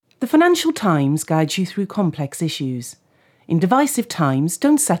The Financial Times guides you through complex issues. In divisive times,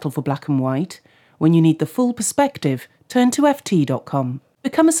 don't settle for black and white. When you need the full perspective, turn to ft.com.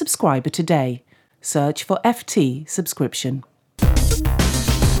 Become a subscriber today. Search for FT subscription.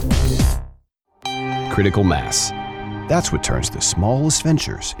 Critical mass. That's what turns the smallest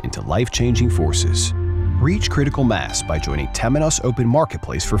ventures into life-changing forces. Reach critical mass by joining Temenos Open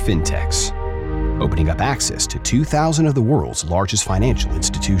Marketplace for FinTechs, opening up access to 2,000 of the world's largest financial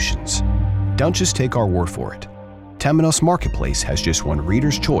institutions. Don't just take our word for it. Temenos Marketplace has just won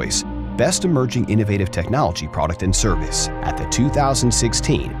Reader's Choice Best Emerging Innovative Technology Product and Service at the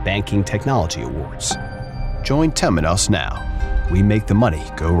 2016 Banking Technology Awards. Join Temenos now. We make the money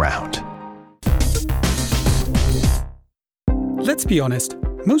go round. Let's be honest,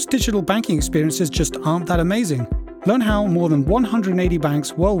 most digital banking experiences just aren't that amazing. Learn how more than 180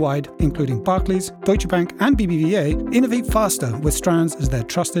 banks worldwide, including Barclays, Deutsche Bank, and BBVA, innovate faster with Strands as their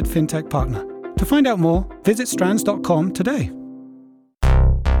trusted fintech partner. To find out more, visit strands.com today.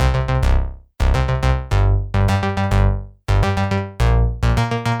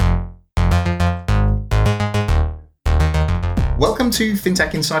 Welcome to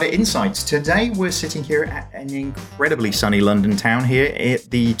FinTech Insider Insights. Today we're sitting here at an incredibly sunny London town here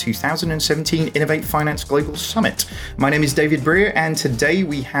at the 2017 Innovate Finance Global Summit. My name is David Breer, and today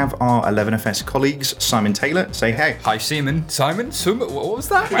we have our 11FS colleagues, Simon Taylor. Say hey. Hi, Simon. Simon? What was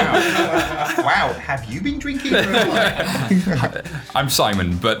that? Wow, have you been drinking? I'm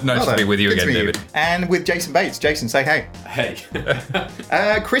Simon, but nice to be with you again, David. And with Jason Bates. Jason, say hey. Hey.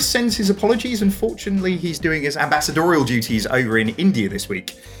 Chris sends his apologies. Unfortunately, he's doing his ambassadorial duties over in India this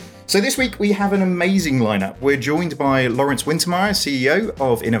week. So this week we have an amazing lineup. We're joined by Lawrence Wintermeyer, CEO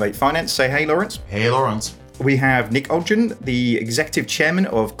of Innovate Finance. Say hey, Lawrence. Hey, Lawrence. We have Nick Ogden, the Executive Chairman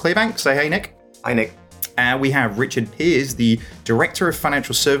of Clearbank. Say hey, Nick. Hi, Nick. We have Richard Pears, the Director of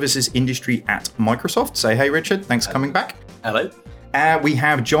Financial Services Industry at Microsoft. Say hey, Richard. Thanks for coming back. Hello. We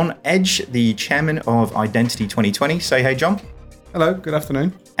have John Edge, the Chairman of Identity 2020. Say hey, John. Hello, good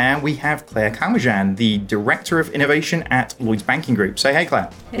afternoon. And we have Claire Kalmajan, the Director of Innovation at Lloyds Banking Group. Say hey, Claire.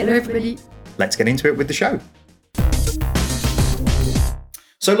 Hello, everybody. Let's get into it with the show.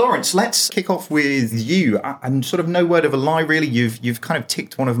 So, Lawrence, let's kick off with you. I'm sort of no word of a lie, really. You've kind of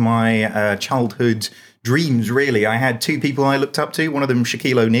ticked one of my childhood dreams, really. I had two people I looked up to. One of them,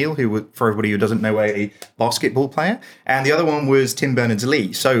 Shaquille O'Neal, who, for everybody who doesn't know, a basketball player. And the other one was Tim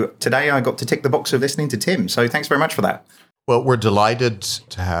Berners-Lee. So today I got to tick the box of listening to Tim. So thanks very much for that. Well, we're delighted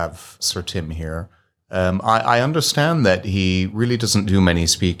to have Sir Tim here. I understand that he really doesn't do many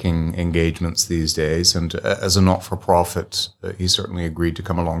speaking engagements these days, and as a not-for-profit, he certainly agreed to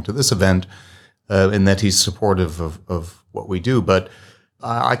come along to this event in that he's supportive of what we do. But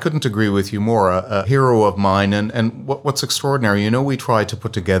I couldn't agree with you more. A hero of mine, and what's extraordinary, we try to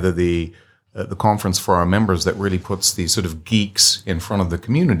put together the conference for our members that really puts the sort of geeks in front of the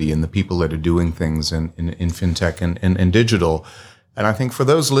community and the people that are doing things in fintech and digital. And I think for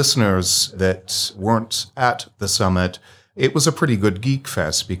those listeners that weren't at the summit, it was a pretty good geek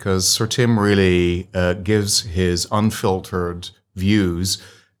fest because Sir Tim really gives his unfiltered views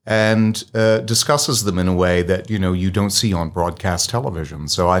and discusses them in a way that, you don't see on broadcast television.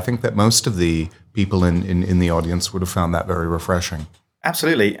 So I think that most of the people in the audience would have found that very refreshing.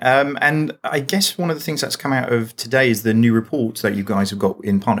 Absolutely. And I guess one of the things that's come out of today is the new report that you guys have got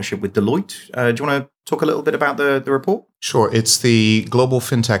in partnership with Deloitte. Do you want to talk a little bit about the report? Sure. It's the Global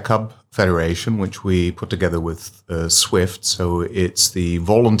FinTech Hub Federation, which we put together with SWIFT. So it's the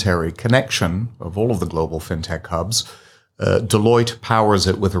voluntary connection of all of the global FinTech hubs. Deloitte powers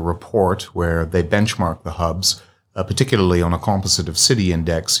it with a report where they benchmark the hubs, particularly on a composite of City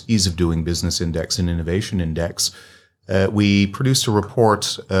Index, Ease of Doing Business Index, and Innovation Index. We produced a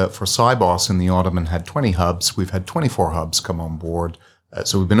report for Sibos in the autumn and had 20 hubs. We've had 24 hubs come on board.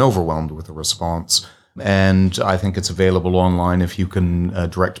 So we've been overwhelmed with the response. And I think it's available online if you can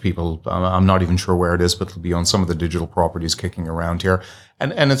direct people. I'm not even sure where it is, but it'll be on some of the digital properties kicking around here.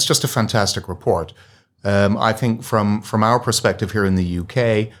 And it's just a fantastic report. I think from our perspective here in the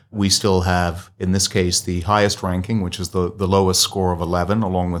UK, we still have, in this case, the highest ranking, which is the lowest score of 11,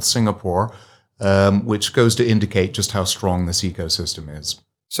 along with Singapore. Which goes to indicate just how strong this ecosystem is.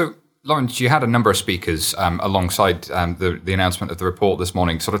 So, Lawrence, you had a number of speakers alongside the announcement of the report this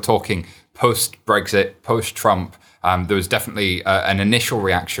morning, sort of talking post-Brexit, post-Trump. There was definitely an initial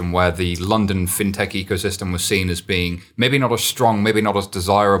reaction where the London fintech ecosystem was seen as being maybe not as strong, maybe not as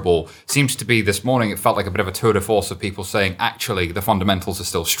desirable. Seems to be this morning, it felt like a bit of a tour de force of people saying, actually, the fundamentals are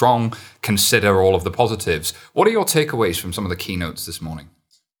still strong. Consider all of the positives. What are your takeaways from some of the keynotes this morning?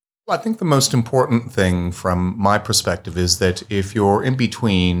 I think the most important thing from my perspective is that if you're in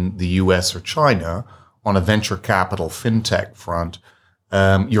between the US or China on a venture capital fintech front,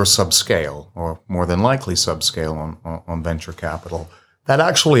 you're subscale, or more than likely subscale on venture capital. That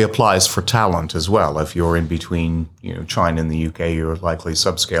actually applies for talent as well. If you're in between, China and the UK, you're likely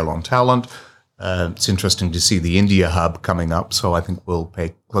subscale on talent. It's interesting to see the India hub coming up, so I think we'll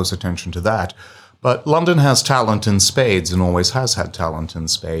pay close attention to that. But London has talent in spades and always has had talent in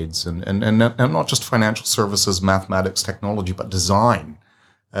spades, and not just financial services, mathematics, technology, but design.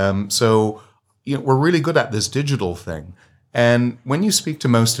 So we're really good at this digital thing. And when you speak to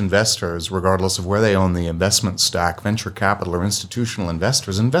most investors, regardless of where they own the investment stack, venture capital or institutional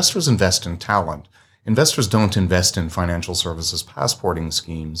investors invest in talent. Investors don't invest in financial services passporting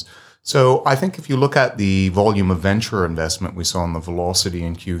schemes. So I think if you look at the volume of venture investment we saw in the velocity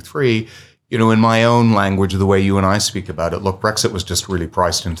in Q3, in my own language, the way you and I speak about it, look, Brexit was just really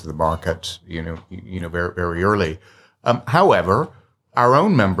priced into the market, very, very early. However, our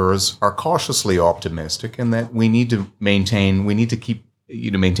own members are cautiously optimistic in that we need to keep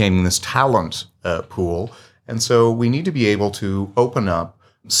maintaining this talent pool. And so we need to be able to open up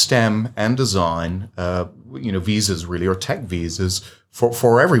STEM and design, visas really, or tech visas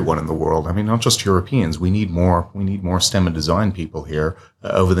for everyone in the world. I mean, not just Europeans. We need more STEM and design people here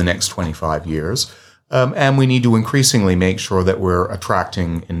over the next 25 years. And we need to increasingly make sure that we're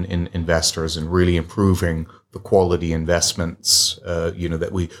attracting investors and really improving the quality investments,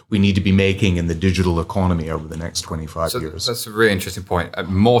 that we need to be making in the digital economy over the next 25 years. That's a really interesting point.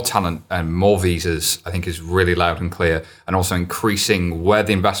 More talent and more visas, I think, is really loud and clear, and also increasing where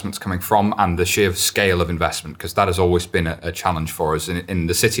the investment's coming from and the sheer scale of investment, because that has always been a challenge for us. In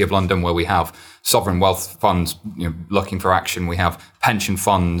the City of London, where we have sovereign wealth funds looking for action, we have pension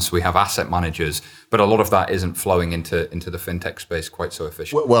funds, we have asset managers, but a lot of that isn't flowing into the fintech space quite so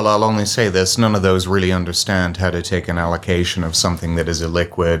efficiently. Well, I'll only say this: none of those really understand how to take an allocation of something that is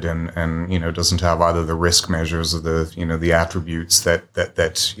illiquid and doesn't have either the risk measures or the attributes that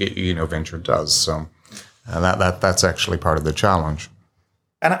venture does. So that's actually part of the challenge.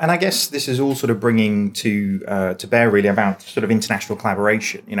 And I guess this is all sort of bringing to bear really about sort of international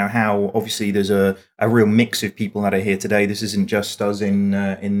collaboration. How obviously there's a real mix of people that are here today. This isn't just us in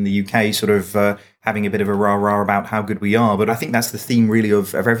the UK sort of having a bit of a rah-rah about how good we are. But I think that's the theme really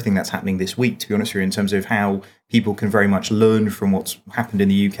of everything that's happening this week, to be honest with you, in terms of how people can very much learn from what's happened in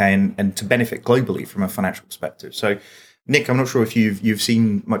the UK and to benefit globally from a financial perspective. So, Nick, I'm not sure if you've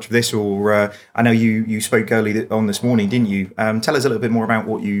seen much of this, or I know you spoke early on this morning, didn't you? Tell us a little bit more about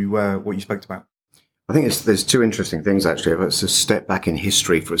what you spoke about. I think there's two interesting things, actually. Let's just step back in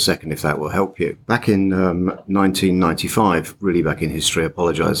history for a second, if that will help you. Back in 1995, really back in history, I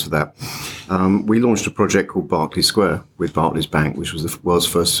apologise for that, we launched a project called Barclays Square with Barclays Bank, which was the world's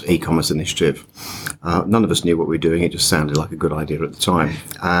first e-commerce initiative. None of us knew what we were doing. It just sounded like a good idea at the time.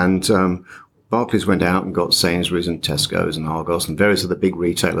 And Barclays went out and got Sainsbury's and Tesco's and Argos and various other big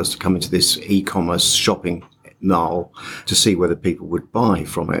retailers to come into this e-commerce shopping mall to see whether people would buy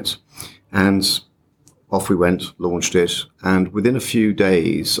from it. And off we went, launched it, and within a few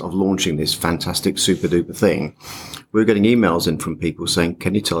days of launching this fantastic super duper thing, we were getting emails in from people saying,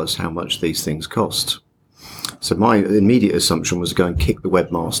 "Can you tell us how much these things cost?" So my immediate assumption was to go and kick the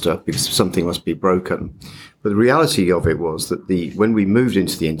webmaster because something must be broken. But the reality of it was that when we moved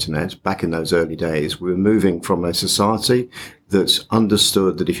into the internet back in those early days, we were moving from a society that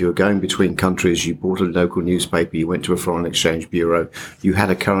understood that if you were going between countries, you bought a local newspaper, you went to a foreign exchange bureau, you had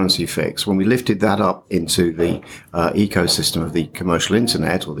a currency fix. When we lifted that up into the ecosystem of the commercial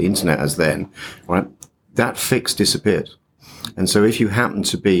internet, or the internet as then, right, that fix disappeared. And so if you happen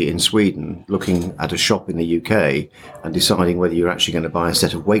to be in Sweden looking at a shop in the UK and deciding whether you're actually going to buy a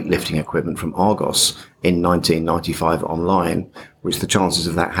set of weightlifting equipment from Argos in 1995 online, which the chances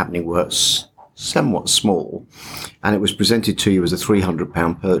of that happening were somewhat small, and it was presented to you as a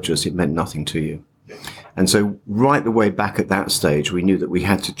 £300 purchase, it meant nothing to you. And so right the way back at that stage, we knew that we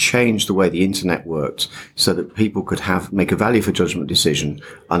had to change the way the internet worked so that people could make a value for judgment decision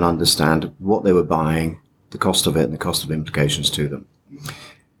and understand what they were buying, the cost of it, and the cost of implications to them.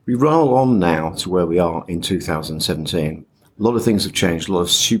 We roll on now to where we are in 2017. A lot of things have changed, a lot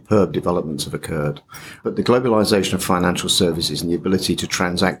of superb developments have occurred, but the globalization of financial services and the ability to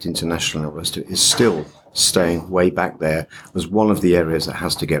transact internationally is still staying way back there as one of the areas that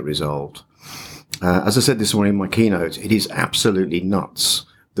has to get resolved. As I said this morning in my keynote, it is absolutely nuts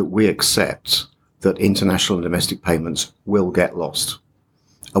that we accept that international and domestic payments will get lost.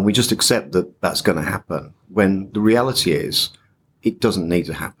 And we just accept that that's going to happen, when the reality is it doesn't need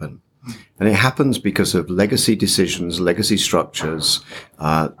to happen. And it happens because of legacy decisions, legacy structures,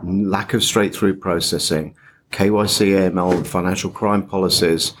 lack of straight-through processing, KYC, AML, and financial crime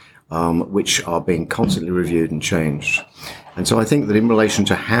policies, which are being constantly reviewed and changed. And so I think that in relation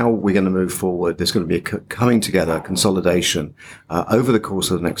to how we're going to move forward, there's going to be a coming together, consolidation over the course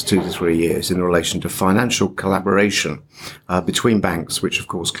of the next 2 to 3 years in relation to financial collaboration between banks, which of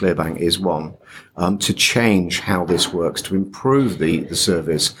course ClearBank is one, to change how this works, to improve the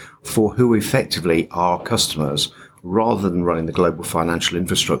service for who effectively are customers, rather than running the global financial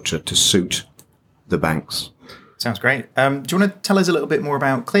infrastructure to suit the banks. Sounds great. Do you want to tell us a little bit more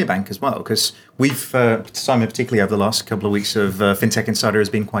about ClearBank as well? Because we've, Simon, particularly over the last couple of weeks of FinTech Insider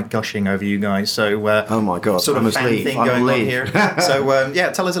has been quite gushing over you guys. So, oh my God, sort of fan thing going on here. So, yeah,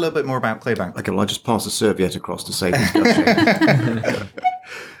 tell us a little bit more about ClearBank. Okay, well, I just passed a serviette across to say he's gushing.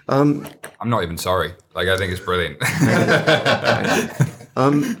 I'm not even sorry. Like, I think it's brilliant.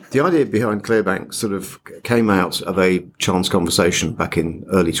 The idea behind ClearBank sort of came out of a chance conversation back in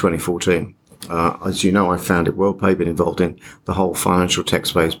early 2014. As you know, I founded WorldPay, been involved in the whole financial tech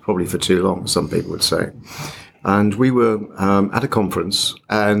space probably for too long, some people would say. And we were at a conference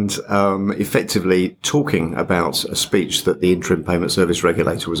and effectively talking about a speech that the interim payment service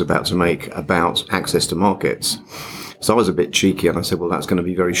regulator was about to make about access to markets. So I was a bit cheeky and I said, well, that's going to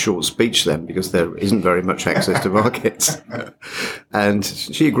be a very short speech then, because there isn't very much access to markets. And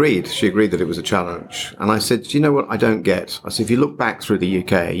she agreed. She agreed that it was a challenge. And I said, do you know what I don't get? I said, if you look back through the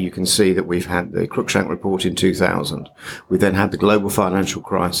UK, you can see that we've had the Cruikshank report in 2000. We then had the global financial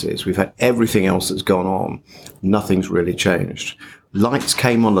crisis. We've had everything else that's gone on. Nothing's really changed. Lights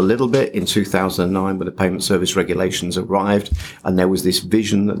came on a little bit in 2009 when the payment service regulations arrived, and there was this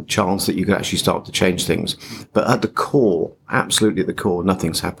vision and chance that you could actually start to change things. But at the core, absolutely at the core,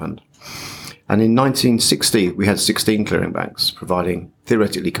 nothing's happened. And in 1960, we had 16 clearing banks providing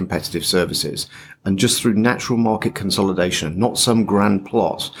theoretically competitive services. And just through natural market consolidation, not some grand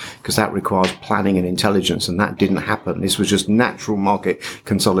plot, because that requires planning and intelligence, and that didn't happen. This was just natural market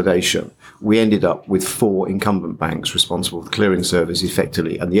consolidation. We ended up with 4 incumbent banks responsible for the clearing service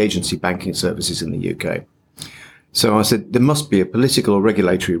effectively and the agency banking services in the UK. So I said, there must be a political or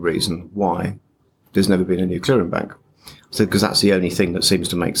regulatory reason why there's never been a new clearing bank. I said, because that's the only thing that seems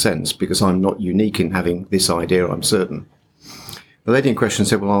to make sense, because I'm not unique in having this idea, I'm certain. The lady in question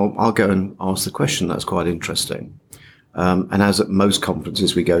said, well, I'll go and ask the question. That's quite interesting. And as at most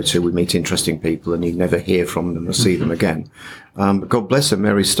conferences we go to, we meet interesting people and you never hear from them or see them again. But God bless her,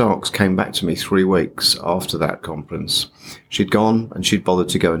 Mary Starks came back to me 3 weeks after that conference. She'd gone and she'd bothered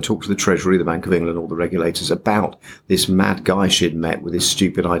to go and talk to the Treasury, the Bank of England, all the regulators about this mad guy she'd met with this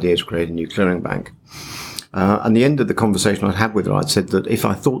stupid idea to create a new clearing bank. And the end of the conversation I'd had with her, I'd said that if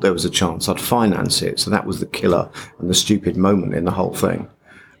I thought there was a chance, I'd finance it. So that was the killer and the stupid moment in the whole thing.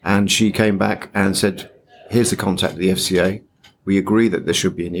 And she came back and said, here's the contact of the FCA. We agree that there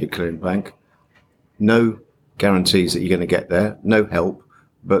should be a new clearing bank. No guarantees that you're going to get there. No help,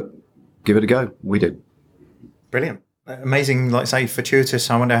 but give it a go. We did. Brilliant. Amazing, like I say, fortuitous.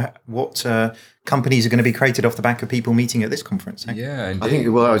 I wonder what companies are going to be created off the back of people meeting at this conference. Eh? Yeah, indeed. I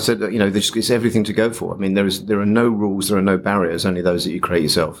think, well, I said, it's everything to go for. I mean, there are no rules, there are no barriers, only those that you create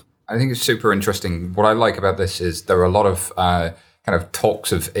yourself. I think it's super interesting. What I like about this is there are a lot of kind of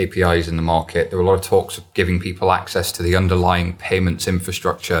talks of APIs in the market. There are a lot of talks of giving people access to the underlying payments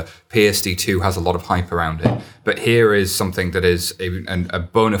infrastructure. PSD2 has a lot of hype around it. But here is something that is a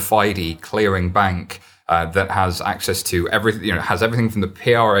bona fide clearing bank that has access to everything, has everything from the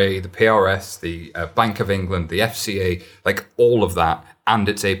PRA, the PRS, the Bank of England, the FCA, like all of that, and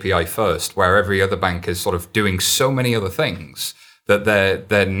it's API first, where every other bank is sort of doing so many other things that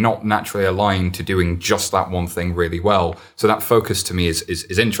they're not naturally aligned to doing just that one thing really well. So that focus to me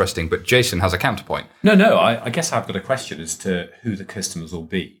is interesting. But Jason has a counterpoint. No, I guess I've got a question as to who the customers will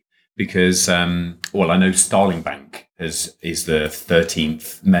be. Because, I know Starling Bank is the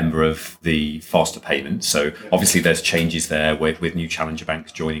 13th member of the faster payment. So obviously there's changes there with new challenger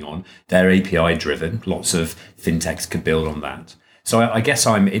banks joining on. They're API driven. Lots of fintechs can build on that. So I guess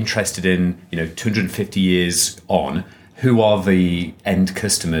I'm interested in, 250 years on, who are the end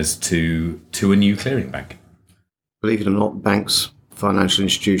customers to a new clearing bank? Believe it or not, banks, financial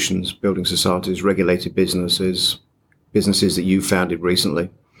institutions, building societies, regulated businesses that you founded recently.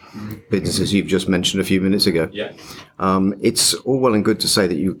 Businesses you've just mentioned a few minutes ago. Yeah. It's all well and good to say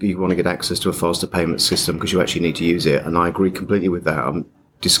that you want to get access to a faster payment system because you actually need to use it, and I agree completely with that.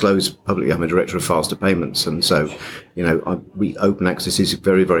 disclose publicly I'm a director of Faster Payments, and so, open access is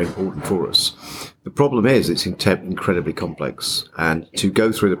very, very important for us. The problem is it's incredibly complex, and to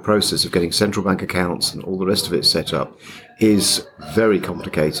go through the process of getting central bank accounts and all the rest of it set up is very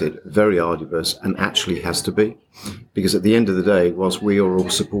complicated, very arduous, and actually has to be. Because at the end of the day, whilst we are all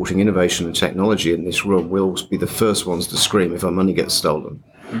supporting innovation and technology in this room, we'll be the first ones to scream if our money gets stolen.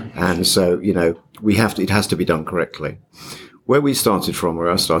 And so, it has to be done correctly. Where I started from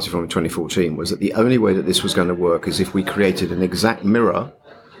in 2014, was that the only way that this was going to work is if we created an exact mirror,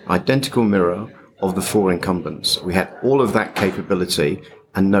 identical mirror of the 4 incumbents. We had all of that capability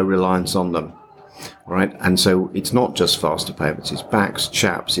and no reliance on them. Right, and so it's not just Faster Payments, it's BACS,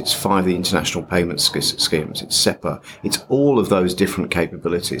 CHAPS, it's 5 of the international payment schemes, it's SEPA, it's all of those different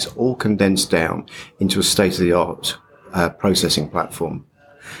capabilities, all condensed down into a state-of-the-art processing platform.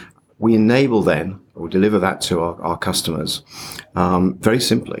 We enable then, or deliver that to our customers, very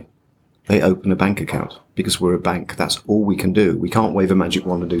simply. They open a bank account because we're a bank. That's all we can do. We can't wave a magic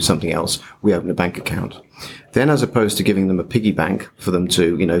wand and do something else. We open a bank account. Then, as opposed to giving them a piggy bank for them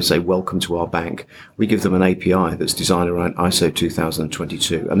to, say, welcome to our bank, we give them an API that's designed around ISO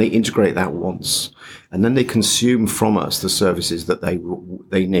 2022, and they integrate that once. And then they consume from us the services that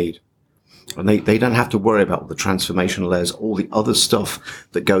they need. And they don't have to worry about the transformation layers, all the other stuff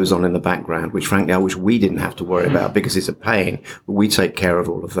that goes on in the background, which frankly I wish we didn't have to worry about because it's a pain, but we take care of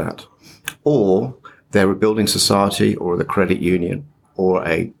all of that. Or they're a building society or the credit union or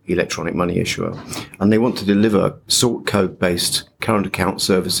a electronic money issuer, and they want to deliver sort code based current account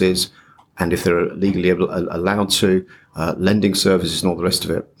services, and if they're legally allowed to, lending services and all the rest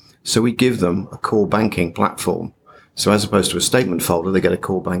of it. So we give them a core banking platform. So as opposed to a statement folder, they get a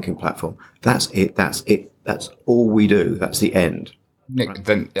core banking platform. That's it. That's all we do. That's the end. Nick, right.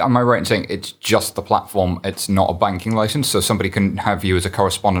 Then am I right in saying it's just the platform, it's not a banking license? So somebody can have you as a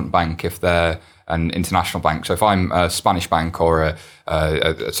correspondent bank if they're an international bank. So if I'm a Spanish bank or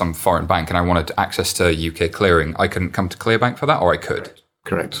some foreign bank and I wanted access to UK clearing, I couldn't come to ClearBank for that, or I could?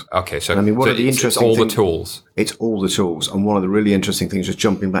 Correct. Okay, so, one of the interesting it's all the tools. It's all the tools. And one of the really interesting things, just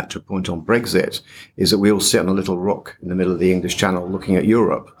jumping back to a point on Brexit, is that we all sit on a little rock in the middle of the English Channel looking at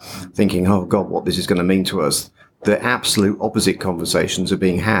Europe, thinking, oh, God, what this is going to mean to us. The absolute opposite conversations are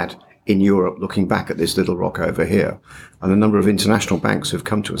being had in Europe, looking back at this little rock over here. And a number of international banks have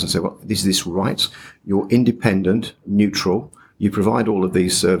come to us and said, well, is this right? You're independent, neutral. You provide all of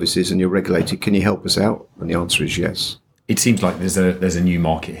these services and you're regulated. Can you help us out? And the answer is yes. It seems like there's a new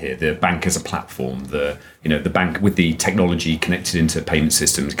market here. The bank as a platform, the bank with the technology connected into payment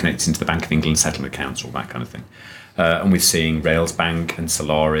systems, connected into the Bank of England settlement accounts, all that kind of thing. And we're seeing Railsbank and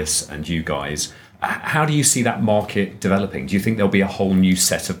Solaris and you guys. How do you see that market developing? Do you think there'll be a whole new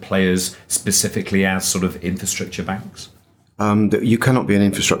set of players specifically as sort of infrastructure banks? You cannot be an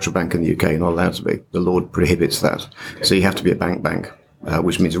infrastructure bank in the UK. You're not allowed to be. The law prohibits that. So you have to be a bank,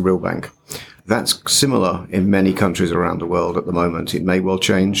 which means a real bank. That's similar in many countries around the world at the moment. It may well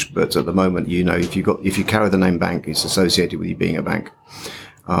change, but at the moment, if you carry the name bank, it's associated with you being a bank.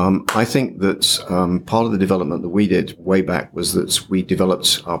 I think that part of the development that we did way back was that we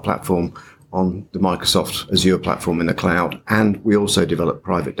developed our platform on the Microsoft Azure platform in the cloud, and we also developed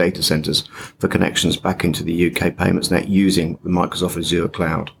private data centers for connections back into the UK payments net using the Microsoft Azure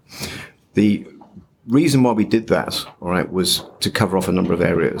cloud. The reason why we did that, was to cover off a number of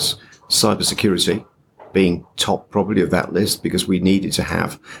areas. Cybersecurity being top probably of that list, because we needed to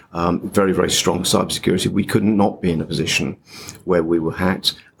have very, very strong cybersecurity. We could not be in a position where we were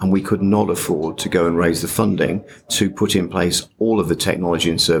hacked, and we could not afford to go and raise the funding to put in place all of the technology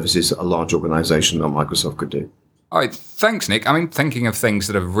and services that a large organization like Microsoft could do. All right, thanks, Nick. I mean, thinking of things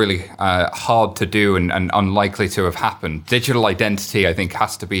that are really hard to do and unlikely to have happened, digital identity, I think,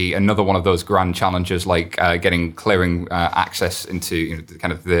 has to be another one of those grand challenges, like getting clearing access into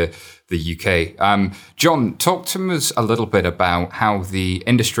kind of the UK. John, talk to us a little bit about how the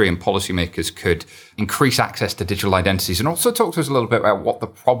industry and policymakers could increase access to digital identities, and also talk to us a little bit about what the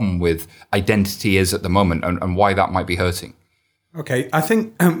problem with identity is at the moment and why that might be hurting. Okay, I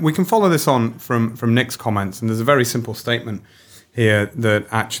think we can follow this on from Nick's comments, and there's a very simple statement here that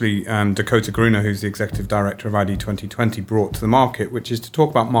actually Dakota Gruner, who's the Executive Director of ID 2020, brought to the market, which is to talk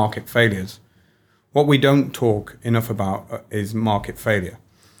about market failures. What we don't talk enough about is market failure.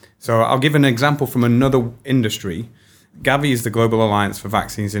 So I'll give an example from another industry. Gavi is the Global Alliance for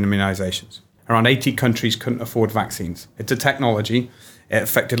Vaccines and Immunizations. Around 80 countries couldn't afford vaccines. It's a technology. It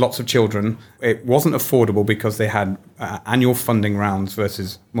affected lots of children. It wasn't affordable because they had annual funding rounds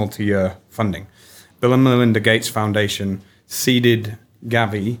versus multi-year funding. Bill and Melinda Gates Foundation seeded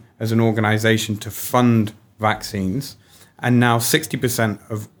Gavi as an organization to fund vaccines, And now 60%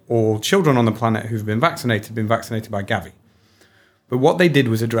 of all children on the planet who've been vaccinated by Gavi. But what they did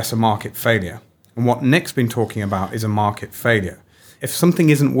was address a market failure. And what Nick's been talking about is a market failure. If something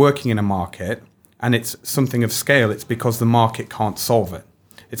isn't working in a market and it's something of scale, it's because the market can't solve it.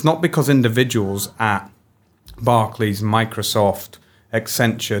 It's not because individuals at Barclays, Microsoft,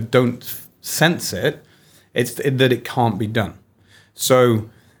 Accenture don't sense it. It's that it can't be done. So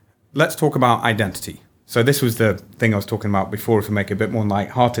let's talk about identity. So this was the thing I was talking about before, if we make it a bit more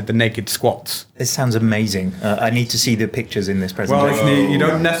light-hearted, the naked squats. This sounds amazing. I need to see the pictures in this presentation. Well, you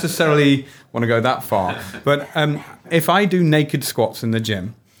don't necessarily want to go that far. But if I do naked squats in the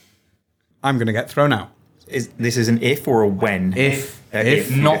gym, I'm going to get thrown out. This is an if or a when? If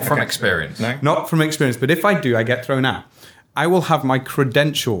not from experience. No? Not from experience, but if I do, I get thrown out. I will have my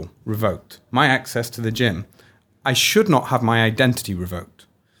credential revoked, my access to the gym. I should not have my identity revoked.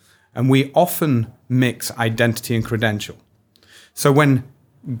 And we often mix identity and credential. So when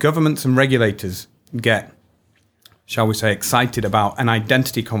governments and regulators get, shall we say, excited about an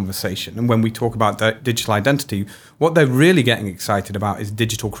identity conversation, and when we talk about digital identity, what they're really getting excited about is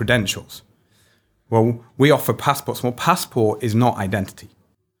digital credentials. Well, we offer passports. Well, passport is not identity.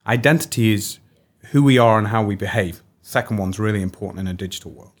 Identity is who we are and how we behave. Second one's really important in a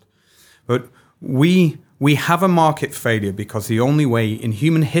digital world. But we have a market failure because the only way in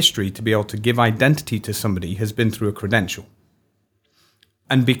human history to be able to give identity to somebody has been through a credential.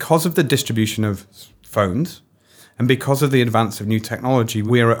 And because of the distribution of phones and because of the advance of new technology,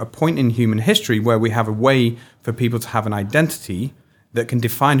 we are at a point in human history where we have a way for people to have an identity that can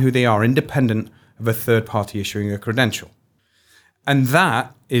define who they are independent of a third party issuing a credential. And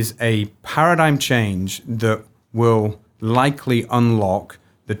that is a paradigm change that will likely unlock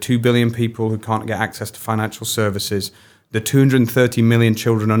the 2 billion people who can't get access to financial services, the 230 million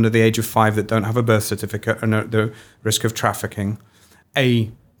children under the age of 5 that don't have a birth certificate and are at the risk of trafficking. A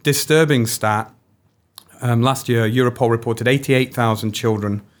disturbing stat, last year Europol reported 88,000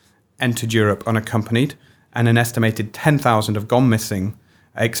 children entered Europe unaccompanied, and an estimated 10,000 have gone missing,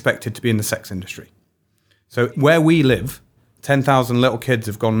 expected to be in the sex industry. So where we live, 10,000 little kids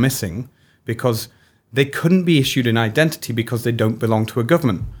have gone missing because they couldn't be issued an identity because they don't belong to a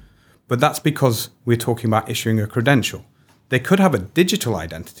government. But that's because we're talking about issuing a credential. They could have a digital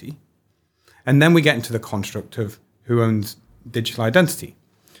identity, and then we get into the construct of who owns digital identity.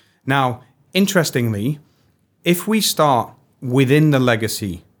 Now, interestingly, if we start within the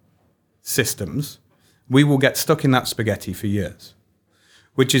legacy systems, we will get stuck in that spaghetti for years,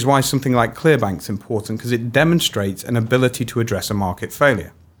 which is why something like ClearBank's important, because it demonstrates an ability to address a market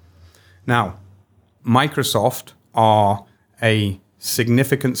failure. Now, Microsoft are a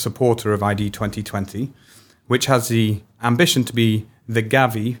significant supporter of ID 2020, which has the ambition to be the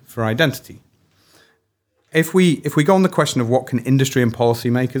Gavi for identity. If we go on the question of what can industry and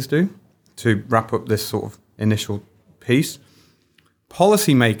policymakers do, to wrap up this sort of initial piece,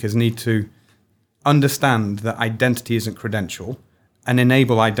 policymakers need to understand that identity isn't credential and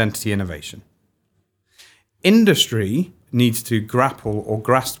enable identity innovation. Industry needs to grapple or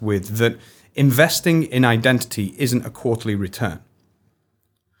grasp with that investing in identity isn't a quarterly return.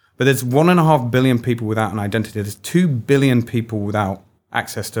 But there's 1.5 billion people without an identity. There's 2 billion people without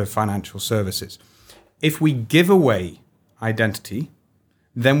access to financial services. If we give away identity,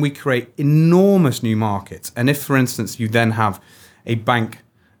 then we create enormous new markets. And if, for instance, you then have a bank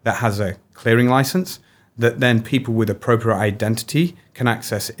that has a clearing license, that then people with appropriate identity can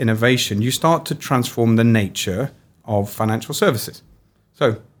access innovation, you start to transform the nature of financial services.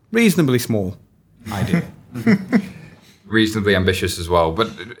 So, reasonably small idea. Reasonably ambitious as well. But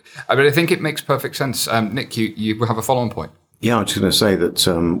I think it makes perfect sense. Nick, you have a follow-on point. Yeah, I was just going to say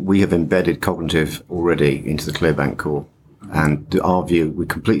that we have embedded cognitive already into the ClearBank core. And our view, we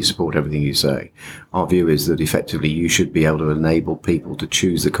completely support everything you say. Our view is that effectively you should be able to enable people to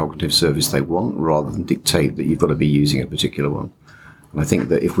choose the cognitive service they want rather than dictate that you've got to be using a particular one. And I think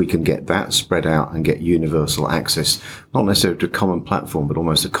that if we can get that spread out and get universal access, not necessarily to a common platform, but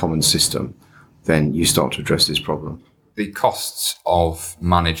almost a common system, then you start to address this problem. The costs of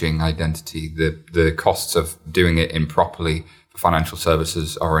managing identity, the costs of doing it improperly for financial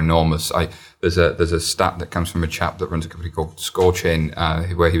services are enormous. There's a stat that comes from a chap that runs a company called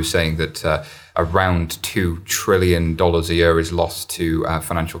ScoreChain, where he was saying that around $2 trillion a year is lost to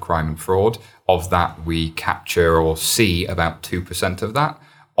financial crime and fraud. Of that, we capture or see about 2% of that.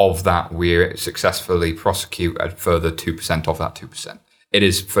 Of that, we successfully prosecute a further 2% of that 2%. It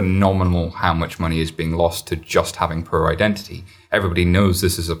is phenomenal how much money is being lost to just having poor identity. Everybody knows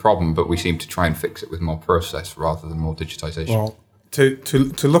this is a problem, but we seem to try and fix it with more process rather than more digitization. Well,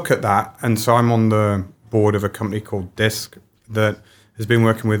 to look at that, and so I'm on the board of a company called DISC that has been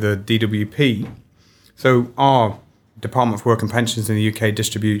working with the DWP. So our Department for Work and Pensions in the UK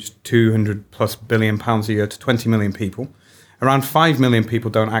distributes £200+ billion a year to 20 million people. Around 5 million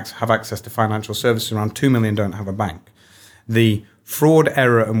people don't have access to financial services. Around 2 million don't have a bank. The fraud,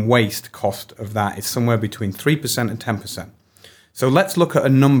 error and waste cost of that is somewhere between 3% and 10%. So let's look at a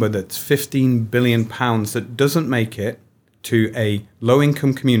number that's £15 billion that doesn't make it to a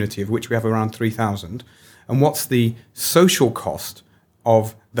low-income community, of which we have around 3,000. And what's the social cost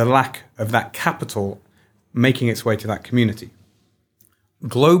of the lack of that capital making its way to that community?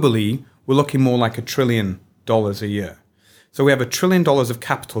 Globally, we're looking more like $1 trillion a year. So we have $1 trillion of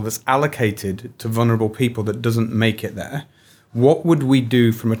capital that's allocated to vulnerable people that doesn't make it there. What would we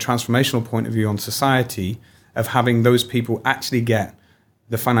do from a transformational point of view on society of having those people actually get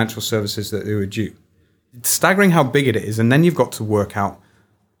the financial services that they were due? It's staggering how big it is, and then you've got to work out,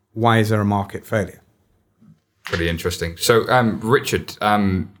 why is there a market failure? Pretty interesting. So, Richard,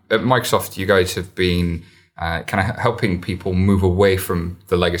 at Microsoft, you guys have been kind of helping people move away from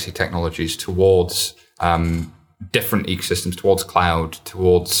the legacy technologies towards different ecosystems, towards cloud,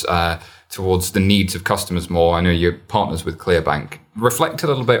 towards the needs of customers more. I know you're partners with ClearBank. Reflect a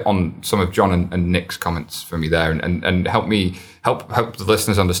little bit on some of John and Nick's comments for me there, and help the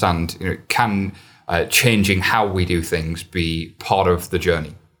listeners understand, can changing how we do things be part of the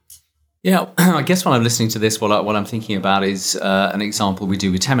journey? Yeah, I guess when I'm listening to this, what I'm thinking about is an example we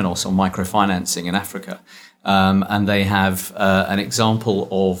do with Temenos on microfinancing in Africa. And they have an example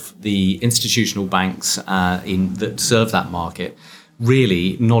of the institutional banks that serve that market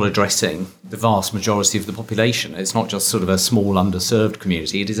really not addressing the vast majority of the population. It's not just sort of a small underserved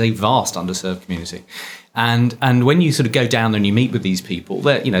community, it is a vast underserved community. And when you sort of go down there and you meet with these people,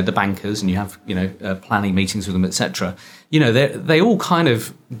 they're, the bankers, and you have, planning meetings with them, etc., they all kind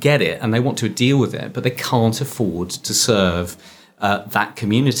of get it and they want to deal with it, but they can't afford to serve that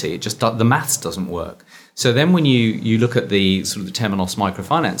community. It just, the maths doesn't work. So then when you look at the sort of the Temenos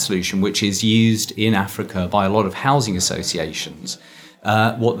microfinance solution, which is used in Africa by a lot of housing associations,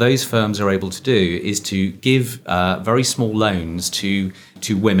 what those firms are able to do is to give very small loans to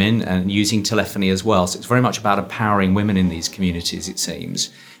women, and using telephony as well. So it's very much about empowering women in these communities, it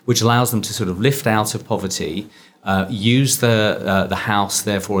seems, which allows them to sort of lift out of poverty, use the house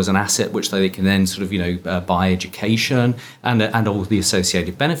therefore as an asset which they can then sort of buy education and all the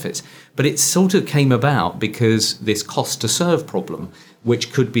associated benefits. But it sort of came about because this cost to serve problem,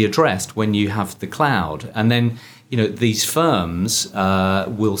 which could be addressed when you have the cloud. And then these firms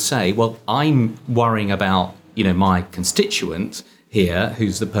will say, well, I'm worrying about my constituent here,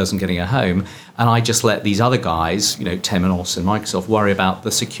 who's the person getting a home, and I just let these other guys, Temenos and Microsoft, worry about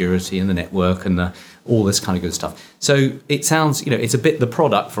the security and the network and all this kind of good stuff. So it sounds, it's a bit the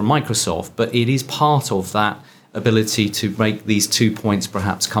product from Microsoft, but it is part of that ability to make these 2 points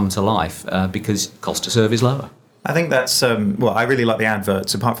perhaps come to life because cost to serve is lower. I think that's, I really like the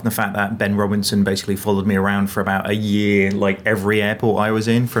adverts, apart from the fact that Ben Robinson basically followed me around for about a year, like every airport I was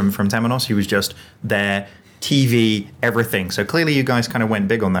in from Temenos. He was just there, TV, everything. So clearly you guys kind of went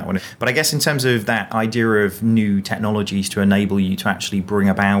big on that one. But I guess in terms of that idea of new technologies to enable you to actually bring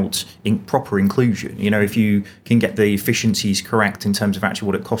about proper inclusion, if you can get the efficiencies correct in terms of actually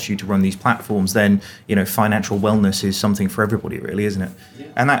what it costs you to run these platforms, then, financial wellness is something for everybody, really, isn't it? Yeah.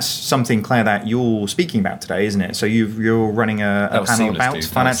 And that's something, Claire, that you're speaking about today, isn't it? So you're running a panel about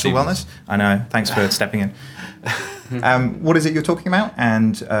financial wellness. I know. Thanks for stepping in. What is it you're talking about,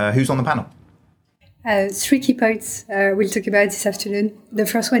 and who's on the panel? 3 key points we'll talk about this afternoon. The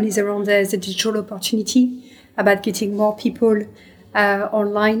first one is around the digital opportunity, about getting more people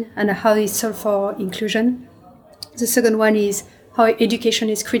online and how it solves for inclusion. The second one is how education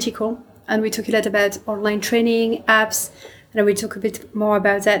is critical, and we talk a lot about online training, apps, and we'll talk a bit more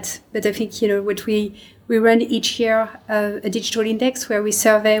about that. But I think, what we run each year a digital index where we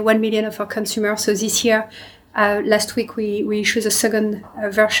survey 1 million of our consumers. So this year, last week we issued a second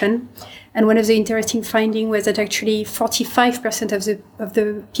version, and one of the interesting findings was that actually 45% of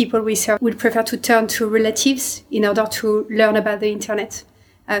the people we serve would prefer to turn to relatives in order to learn about the internet.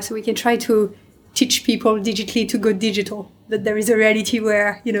 So we can try to teach people digitally to go digital, but there is a reality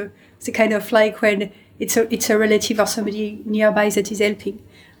where it's a kind of like when it's a relative or somebody nearby that is helping,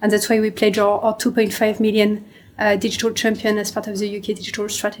 and that's why we pledge our 2.5 million digital champion as part of the UK digital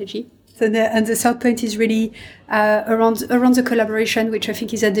strategy. And the third point is really around the collaboration, which I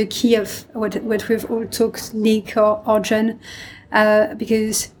think is at the key of what we've all talked, Nick or John,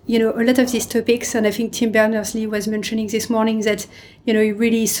 because a lot of these topics, and I think Tim Berners-Lee was mentioning this morning that he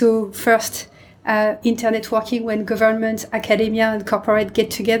really saw first internet working when government, academia, and corporate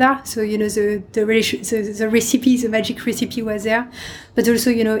get together. So, the recipe, the magic recipe was there. But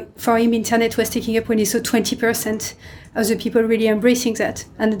also, for him, internet was taking up when he saw 20% of the people really embracing that.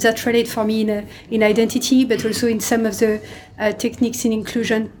 And that relates for me in identity, but also in some of the techniques in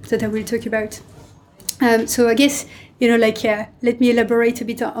inclusion that I will talk about. So I guess, let me elaborate a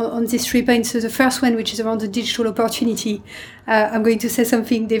bit on these 3 points. So the first one, which is around the digital opportunity, I'm going to say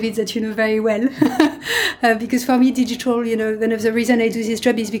something, David, that you know very well. Because for me, digital, one of the reasons I do this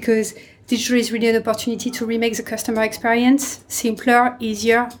job is because digital is really an opportunity to remake the customer experience simpler,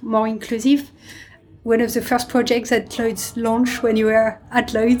 easier, more inclusive. One of the first projects that Lloyds launched when you were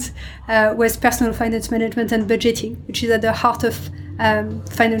at Lloyds was personal finance management and budgeting, which is at the heart of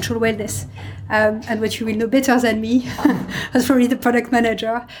financial wellness. And what you will know better than me, as probably the product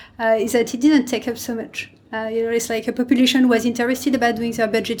manager, is that it didn't take up so much. It's like a population was interested about doing their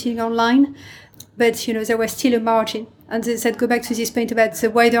budgeting online, but there was still a margin. And that go back to this point about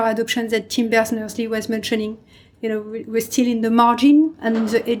the wider adoption that Tim Berners-Lee was mentioning. We're still in the margin and in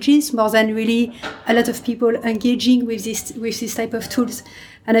the edges more than really a lot of people engaging with this type of tools.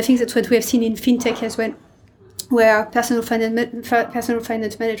 And I think that's what we have seen in fintech as well, where personal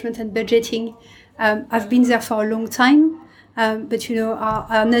finance management and budgeting have been there for a long time, but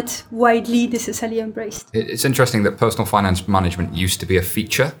are not widely necessarily embraced. It's interesting that personal finance management used to be a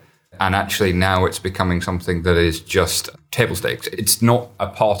feature, and actually now it's becoming something that is just table stakes. It's not a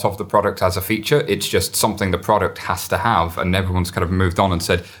part of the product as a feature. It's just something the product has to have, and everyone's kind of moved on and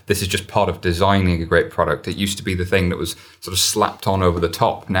said, this is just part of designing a great product. It used to be the thing that was sort of slapped on over the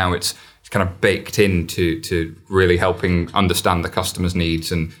top. Now it's kind of baked into really helping understand the customer's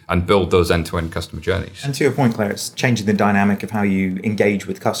needs and build those end-to-end customer journeys. And to your point, Claire, it's changing the dynamic of how you engage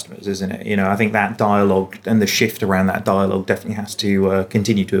with customers, isn't it? I think that dialogue and the shift around that dialogue definitely has to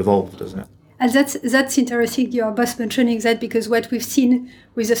continue to evolve, doesn't it? And that's interesting, your boss mentioning that, because what we've seen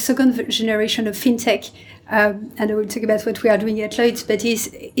with the second generation of fintech, and I will talk about what we are doing at Lloyds, but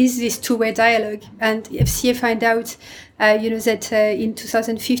is this two-way dialogue. And FCA find out, that in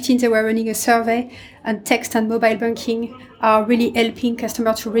 2015 they were running a survey, and text and mobile banking are really helping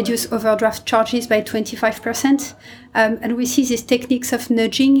customers to reduce overdraft charges by 25%. And we see these techniques of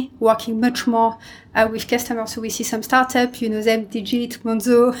nudging working much more with customers. So we see some startups, them, Digit,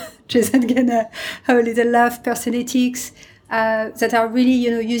 Monzo, Jason gonna have a little laugh, Personetics, that are really,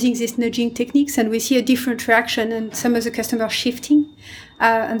 using these nudging techniques, and we see a different reaction and some of the customers shifting.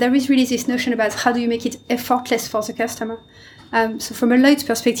 And there is really this notion about how do you make it effortless for the customer. So from a Lloyds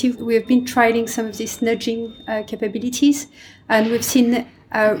perspective, we have been trialing some of these nudging capabilities, and we've seen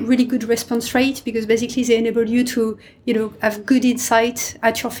a really good response rate, because basically they enable you to, have good insight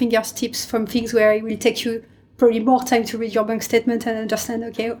at your fingertips from things where it will take you probably more time to read your bank statement and understand,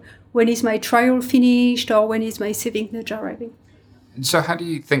 okay, when is my trial finished, or when is my saving nudge arriving? So how do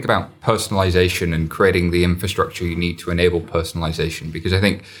you think about personalization and creating the infrastructure you need to enable personalization? Because I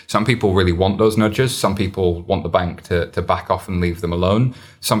think some people really want those nudges. Some people want the bank to back off and leave them alone.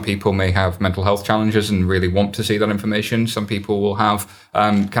 Some people may have mental health challenges and really want to see that information. Some people will have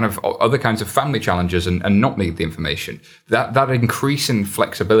kind of other kinds of family challenges and not need the information. That increase in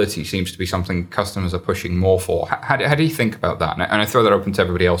flexibility seems to be something customers are pushing more for. How do you think about that? And I throw that open to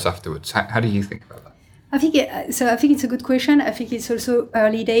everybody else afterwards. How do you think about that? I think it's a good question. I think it's also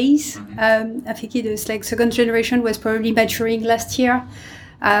early days. I think it is like second generation was probably maturing last year.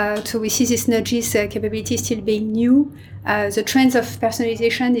 So we see this nudges capability still being new. The trends of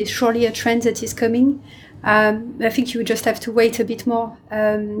personalization is surely a trend that is coming. I think you just have to wait a bit more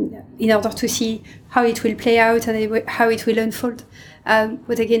in order to see how it will play out and how it will unfold.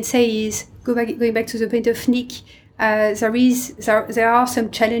 What I can say is, going back to the point of Nick, there are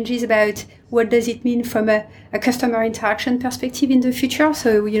some challenges about what does it mean from a customer interaction perspective in the future.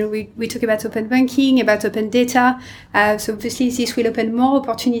 So, we talk about open banking, about open data. So obviously this will open more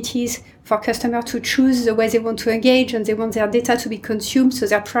opportunities for customers to choose the way they want to engage, and they want their data to be consumed, so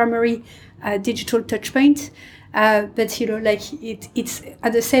their primary digital touch point. But it's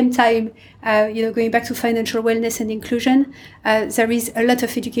at the same time, going back to financial wellness and inclusion, there is a lot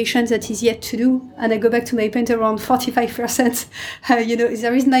of education that is yet to do. And I go back to my point around 45%.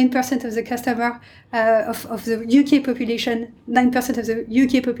 There is 9% of the customer of the UK population. 9% of the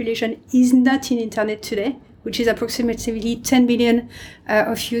UK population is not in internet today, which is approximately 10 million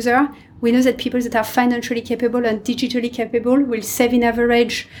of users. We know that people that are financially capable and digitally capable will save in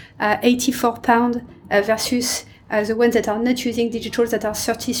average £84 versus the ones that are not using digital that are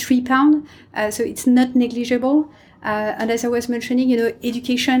 £33. So it's not negligible. And as I was mentioning,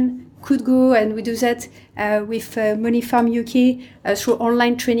 education could go, and we do that with Money Farm UK through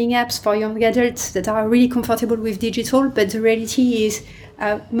online training apps for young adults that are really comfortable with digital. But the reality is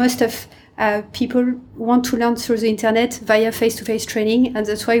most of people want to learn through the internet via face-to-face training, and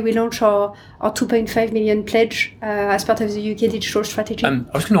that's why we launched our 2.5 million pledge as part of the UK digital strategy. I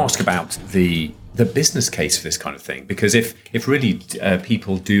was going to ask about the business case for this kind of thing, because if really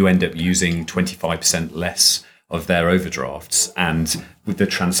people do end up using 25% less of their overdrafts, and with the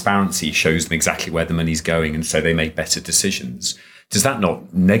transparency shows them exactly where the money's going, and so they make better decisions, does that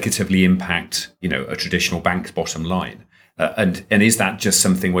not negatively impact, a traditional bank's bottom line? And is that just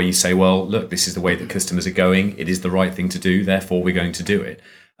something where you say, well, look, this is the way that customers are going, it is the right thing to do, therefore we're going to do it?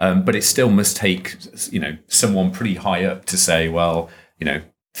 But it still must take, someone pretty high up to say, well,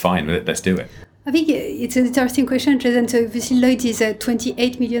 fine, let's do it. I think it's an interesting question, Jason. So obviously Lloyd is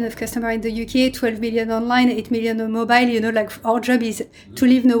 28 million of customers in the UK, 12 million online, 8 million on mobile. Our job is to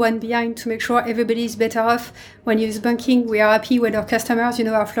leave no one behind, to make sure everybody is better off. When you use banking, we are happy when our customers,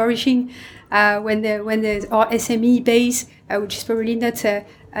 are flourishing. When our SME base, which is probably not,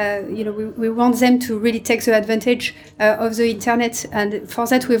 we want them to really take the advantage of the internet. And for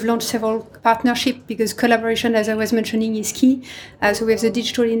that, we've launched several partnerships, because collaboration, as I was mentioning, is key. So we have the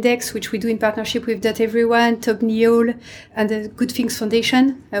Digital Index, which we do in partnership with Everyone, Tobniol, and the Good Things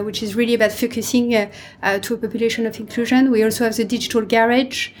Foundation, which is really about focusing to a population of inclusion. We also have the Digital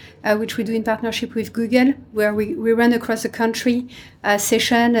Garage, which we do in partnership with Google, where we run across the country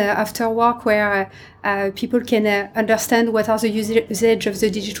session after work, where people can understand what are the usage of the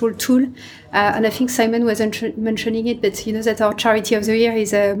digital tool. And I think Simon was mentioning it, but that our charity of the year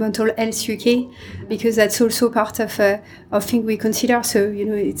is Mental Health UK, because that's also part of thing we consider. So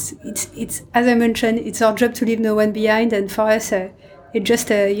it's as I mentioned, it's our job to leave no one behind, and for us it's just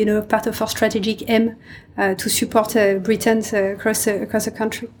part of our strategic aim to support Britons across the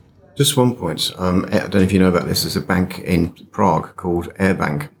country. Just one point. I don't know if you know about this. There's a bank in Prague called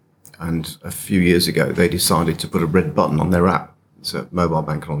Airbank, and a few years ago they decided to put a red button on their app. It's a mobile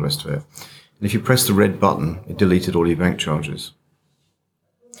bank and all the rest of it. And if you press the red button, it deleted all your bank charges.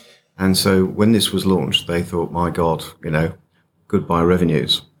 And so when this was launched, they thought, my God, goodbye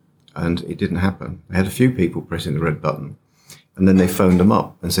revenues. And it didn't happen. They had a few people pressing the red button. And then they phoned them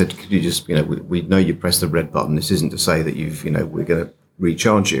up and said, could you just, we know you pressed the red button. This isn't to say that we're going to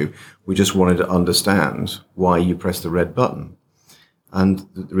recharge you. We just wanted to understand why you pressed the red button. And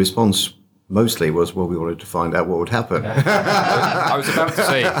the response mostly was, well, we wanted to find out what would happen. I was about to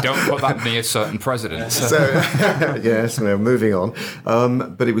say, don't put that near certain presidents. So, yes, we're moving on.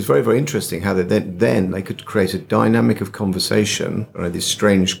 But it was very, very interesting how then they could create a dynamic of conversation, this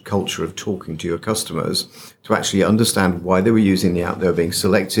strange culture of talking to your customers, to actually understand why they were using the app. They were being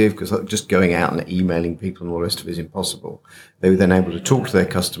selective, because just going out and emailing people and all the rest of it is impossible. They were then able to talk to their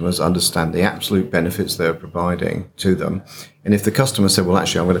customers, understand the absolute benefits they were providing to them. And if the customer said, well,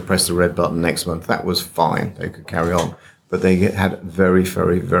 actually, I'm going to press the red button next month, that was fine. They could carry on. But they had very,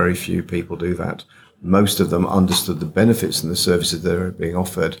 very, very few people do that. Most of them understood the benefits and the services that were being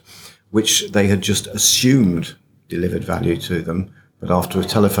offered, which they had just assumed delivered value to them, but after a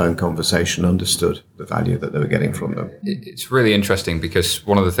telephone conversation understood the value that they were getting from them. It's really interesting, because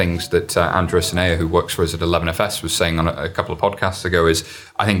one of the things that Andrea Sinea, who works for us at 11FS, was saying on a couple of podcasts ago is,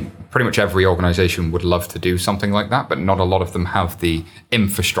 I think pretty much every organization would love to do something like that, but not a lot of them have the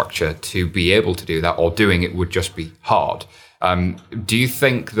infrastructure to be able to do that, or doing it would just be hard. Do you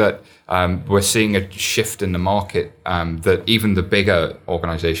think that we're seeing a shift in the market that even the bigger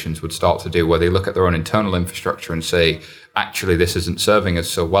organizations would start to do, where they look at their own internal infrastructure and say, actually, this isn't serving us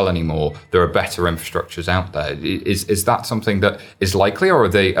so well anymore, there are better infrastructures out there? Is that something that is likely, or are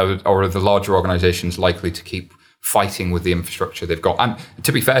the larger organizations likely to keep fighting with the infrastructure they've got? And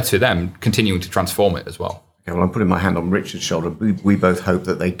to be fair to them, continuing to transform it as well. Okay, well, I'm putting my hand on Richard's shoulder. We both hope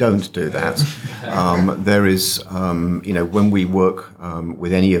that they don't do that. There is, when we work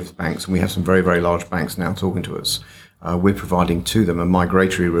with any of the banks, and we have some very, very large banks now talking to us, we're providing to them a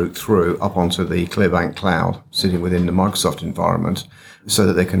migratory route through up onto the ClearBank Cloud, sitting within the Microsoft environment, so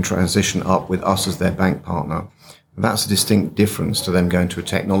that they can transition up with us as their bank partner. And that's a distinct difference to them going to a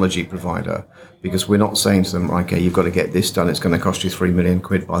technology provider, because we're not saying to them, okay, you've got to get this done, it's going to cost you £3 million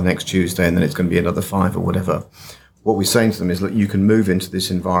by next Tuesday, and then it's going to be another 5 or whatever. What we're saying to them is, look, you can move into this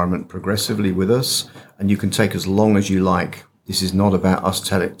environment progressively with us, and you can take as long as you like. This is not about us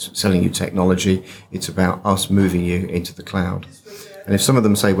selling you technology. It's about us moving you into the cloud. And if some of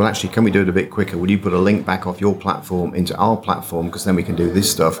them say, well, actually, can we do it a bit quicker? Will you put a link back off your platform into our platform, because then we can do this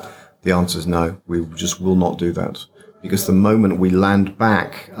stuff? The answer is no. We just will not do that. Because the moment we land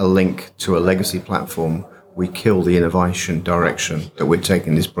back a link to a legacy platform, we kill the innovation direction that we're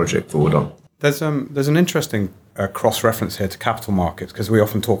taking this project forward on. There's an interesting cross-reference here to capital markets, because we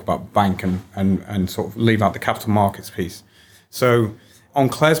often talk about bank and sort of leave out the capital markets piece. So on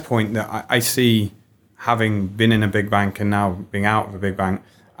Claire's point, that I see, having been in a big bank and now being out of a big bank,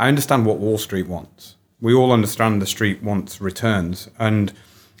 I understand what Wall Street wants. We all understand the street wants returns, and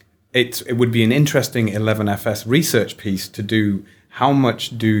it would be an interesting 11FS research piece to do. How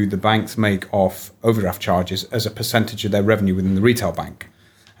much do the banks make off overdraft charges as a percentage of their revenue within the retail bank?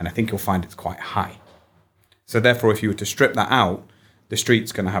 And I think you'll find it's quite high. So therefore, if you were to strip that out, the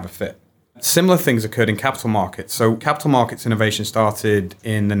street's going to have a fit. Similar things occurred in capital markets. So capital markets innovation started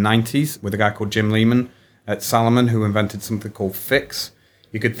in the 90s with a guy called Jim Lehman at Salomon, who invented something called FIX.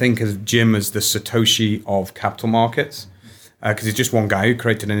 You could think of Jim as the Satoshi of capital markets, because he's just one guy who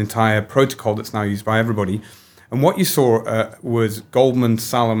created an entire protocol that's now used by everybody. And what you saw was Goldman,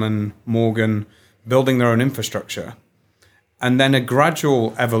 Salomon, Morgan building their own infrastructure, and then a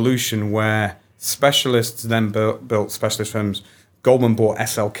gradual evolution where specialists then built specialist firms. Goldman bought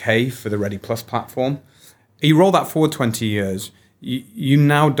SLK for the Ready Plus platform. You roll that forward 20 years, you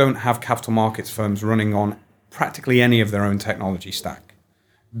now don't have capital markets firms running on practically any of their own technology stack,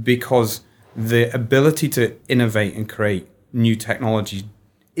 because the ability to innovate and create new technology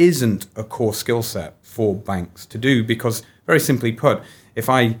isn't a core skill set for banks to do, because very simply put, if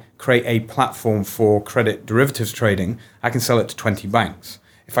I create a platform for credit derivatives trading, I can sell it to 20 banks.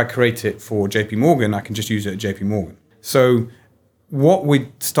 If I create it for JP Morgan, I can just use it at JP Morgan. So what we're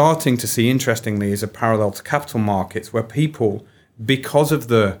starting to see, interestingly, is a parallel to capital markets, where people, because of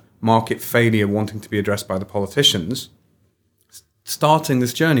the market failure wanting to be addressed by the politicians, starting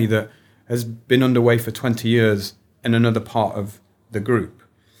this journey that has been underway for 20 years in another part of the group.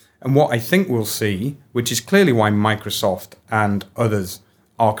 And what I think we'll see, which is clearly why Microsoft and others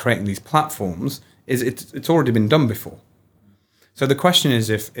are creating these platforms, is it's already been done before. So the question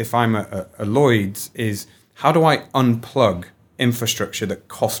is, if I'm a Lloyd's, is how do I unplug infrastructure that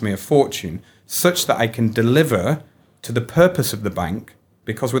costs me a fortune such that I can deliver to the purpose of the bank?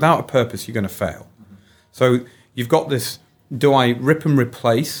 Because without a purpose, you're going to fail. So you've got this, do I rip and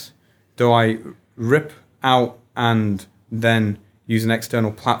replace? Do I rip out and then use an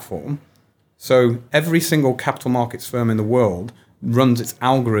external platform? So every single capital markets firm in the world runs its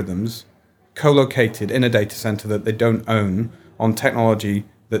algorithms co-located in a data center that they don't own, on technology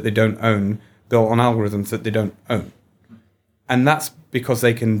that they don't own, built on algorithms that they don't own. And that's because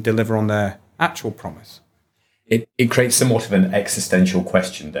they can deliver on their actual promise. It creates somewhat of an existential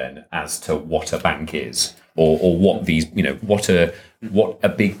question then as to what a bank is, or what these, what a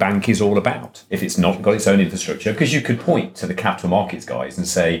big bank is all about if it's not got its own infrastructure. Because you could point to the capital markets guys and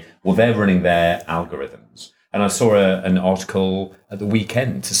say, well, they're running their algorithms. And I saw an article at the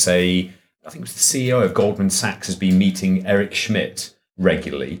weekend to say, I think it was the CEO of Goldman Sachs has been meeting Eric Schmidt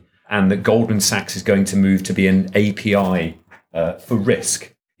regularly, and that Goldman Sachs is going to move to be an API for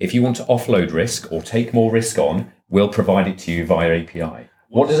risk. If you want to offload risk or take more risk on, we'll provide it to you via API.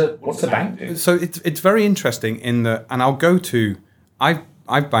 What's the bank do? So it's very interesting in that, and I'll go to, I've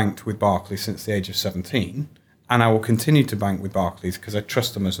banked with Barclays since the age of 17, and I will continue to bank with Barclays because I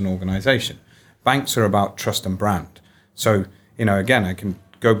trust them as an organization. Banks are about trust and brand. So, again, I can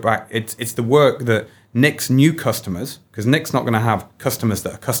go back. It's the work that Nick's new customers, because Nick's not going to have customers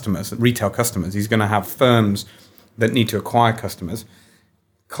that are customers, retail customers. He's going to have firms that need to acquire customers.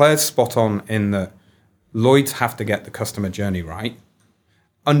 Claire's spot on in that Lloyd's have to get the customer journey right.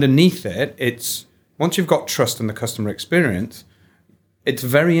 Underneath it, it's once you've got trust in the customer experience, it's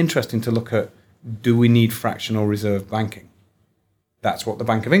very interesting to look at, do we need fractional reserve banking? That's what the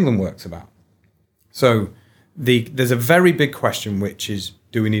Bank of England works about. So there's a very big question, which is,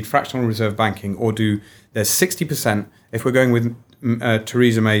 do we need fractional reserve banking, or there's 60%, if we're going with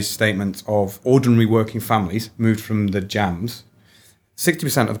Theresa May's statement of ordinary working families moved from the jams,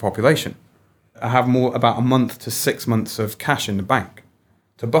 60% of the population have about a month to 6 months of cash in the bank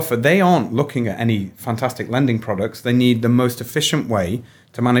to buffer. They aren't looking at any fantastic lending products. They need the most efficient way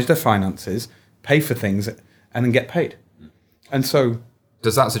to manage their finances, pay for things, and then get paid. And so,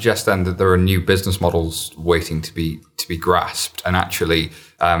 does that suggest then that there are new business models waiting to be grasped, and actually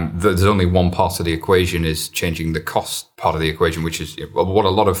there's only one part of the equation is changing the cost part of the equation, which is what a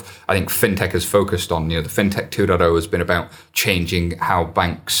lot of, I think, fintech has focused on. The fintech 2.0 has been about changing how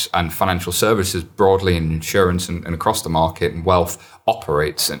banks and financial services broadly, and insurance and across the market and wealth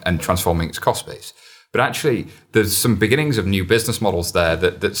operates, and transforming its cost base. But actually, there's some beginnings of new business models there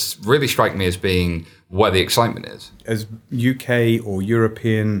that's really strike me as being where the excitement is. As UK or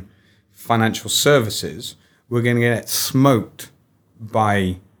European financial services, we're going to get smoked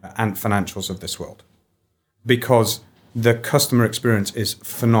by Ant Financials of this world. because the customer experience is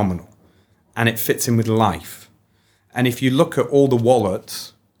phenomenal and it fits in with life. And if you look at all the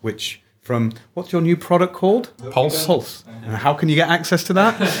wallets, which from, what's your new product called? Pulse. And how can you get access to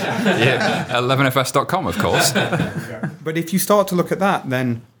that? 11fs.com, of course. But if you start to look at that,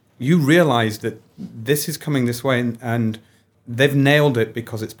 then you realize that this is coming this way and they've nailed it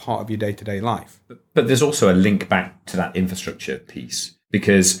because it's part of your day-to-day life. But there's also a link back to that infrastructure piece,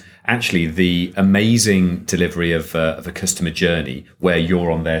 because actually the amazing delivery of a customer journey where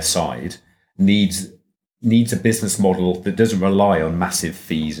you're on their side needs a business model that doesn't rely on massive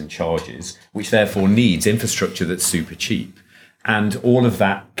fees and charges, which therefore needs infrastructure that's super cheap. And all of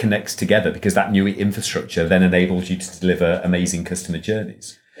that connects together because that new infrastructure then enables you to deliver amazing customer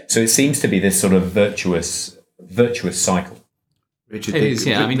journeys. So it seems to be this sort of virtuous cycle. Richard It is,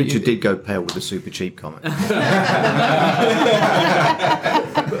 yeah. I mean, Richard did go pale with the super cheap comment.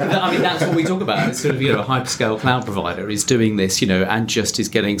 I mean, that's what we talk about. It's sort of, a hyperscale cloud provider is doing this, and just is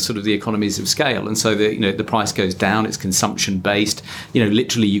getting sort of the economies of scale. And so the price goes down, it's consumption based.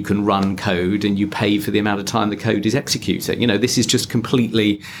 Literally you can run code and you pay for the amount of time the code is executing. This is just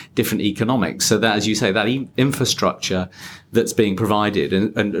completely different economics. So that, as you say, that infrastructure that's being provided,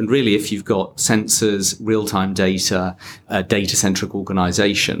 and really if you've got sensors, real-time data, data-centric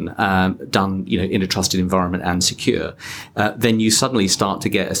organization done in a trusted environment and secure, then you suddenly start to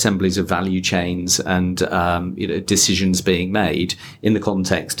get assemblies of value chains and decisions being made in the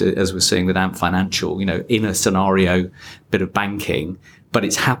context, as we're seeing with Ant Financial, in a scenario bit of banking, but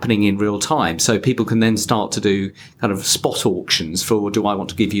it's happening in real time. So people can then start to do kind of spot auctions for, do I want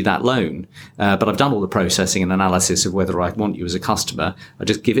to give you that loan? But I've done all the processing and analysis of whether I want you as a customer. I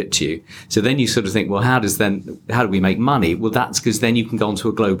just give it to you. So then you sort of think, well, how do we make money? Well, that's because then you can go onto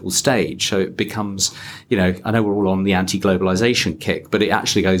a global stage. So it becomes, I know we're all on the anti-globalization kick, but it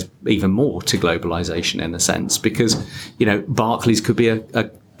actually goes even more to globalization in a sense because, Barclays could be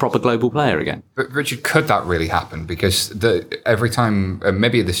a proper global player again. But Richard, could that really happen? Because every time,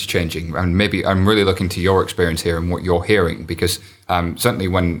 maybe this is changing, and maybe I'm really looking to your experience here and what you're hearing, because certainly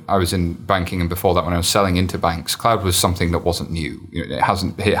when I was in banking and before that when I was selling into banks, cloud was something that wasn't new. It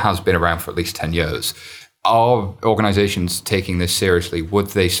has been around for at least 10 years. Are organizations taking this seriously? Would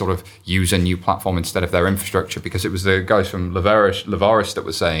they sort of use a new platform instead of their infrastructure? Because it was the guys from Lavaris that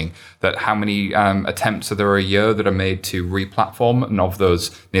were saying that how many attempts are there a year that are made to re-platform, and of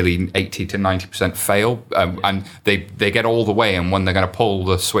those, nearly 80 to 90% fail. And they get all the way, and when they're going to pull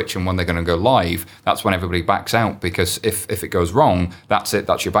the switch and when they're going to go live, that's when everybody backs out, because if it goes wrong, that's it,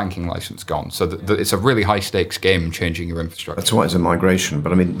 that's your banking license gone. So it's a really high stakes game changing your infrastructure. That's why it's a migration.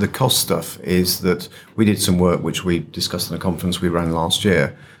 But I mean, the cost stuff is that we did some work which we discussed in a conference we ran last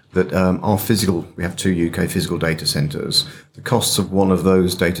year, that we have 2 UK physical data centres. The costs of one of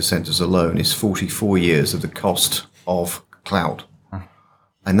those data centres alone is 44 years of the cost of cloud.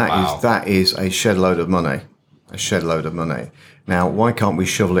 And that is a shed load of money. Now, why can't we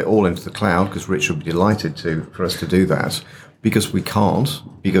shovel it all into the cloud? Because Rich would be delighted for us to do that. Because we can't,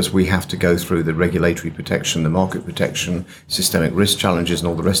 because we have to go through the regulatory protection, the market protection, systemic risk challenges, and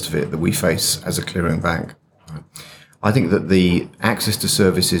all the rest of it that we face as a clearing bank. I think that the access to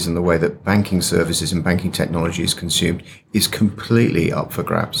services and the way that banking services and banking technology is consumed is completely up for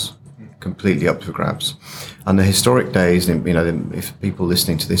grabs. And the historic days, if people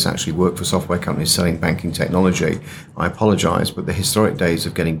listening to this actually work for software companies selling banking technology, I apologize, but the historic days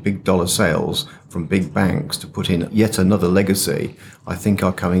of getting big dollar sales from big banks to put in yet another legacy, I think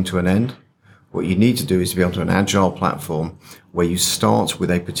are coming to an end. What you need to do is to be onto an agile platform where you start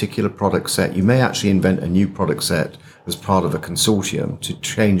with a particular product set. You may actually invent a new product set as part of a consortium to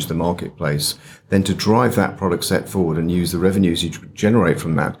change the marketplace, then to drive that product set forward and use the revenues you generate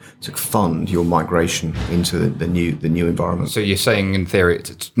from that to fund your migration into the new environment. So you're saying, in theory,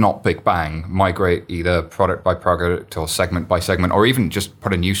 it's not big bang. Migrate either product by product or segment by segment, or even just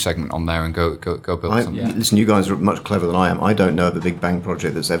put a new segment on there and go build something. Yeah. Listen, you guys are much cleverer than I am. I don't know of a big bang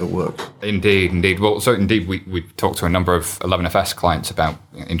project that's ever worked. Indeed. Well, so indeed, we've talked to a number of 11FS clients about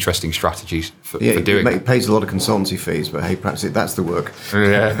interesting strategies for doing it. It pays a lot of consultancy fees, but hey, perhaps that's the work.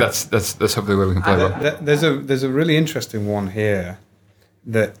 Yeah, that's hopefully where we can play well. There's a really interesting one here,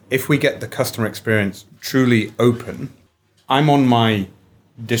 that if we get the customer experience truly open, I'm on my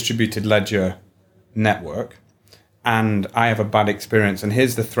distributed ledger network and I have a bad experience, and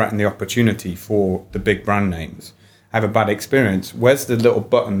here's the threat and the opportunity for the big brand names. I have a bad experience. Where's the little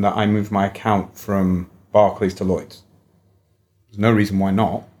button that I move my account from Barclays to Lloyds? There's no reason why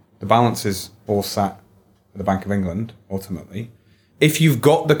not. The balance is all sat at the Bank of England, ultimately. If you've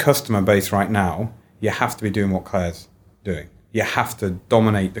got the customer base right now, you have to be doing what Claire's doing. You have to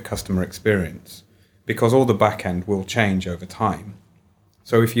dominate the customer experience. because all the back end will change over time.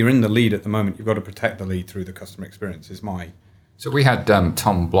 So if you're in the lead at the moment, you've got to protect the lead through the customer experience, is my... So we had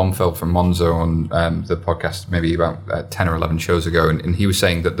Tom Blomfield from Monzo on the podcast maybe about 10 or 11 shows ago, and he was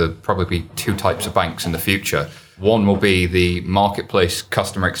saying that there'll probably be two types of banks in the future. One will be the marketplace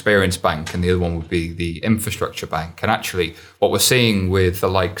customer experience bank, and the other one would be the infrastructure bank. And actually, what we're seeing with the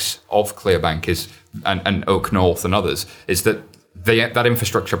likes of ClearBank is, and Oak North and others, is that that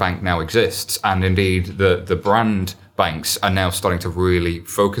infrastructure bank now exists, and indeed the brand banks are now starting to really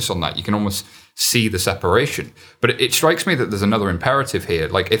focus on that. You can almost see the separation. But it strikes me that there's another imperative here.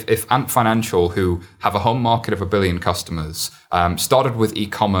 Like if Ant Financial, who have a home market of 1 billion customers, started with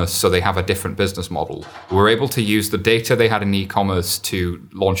e-commerce, so they have a different business model, were able to use the data they had in e-commerce to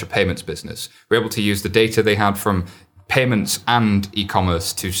launch a payments business. We're able to use the data they had from payments and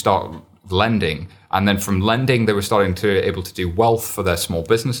e-commerce to start lending. And then from lending, they were starting to able to do wealth for their small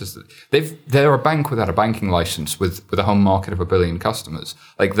businesses. They're a bank without a banking license with a home market of 1 billion customers.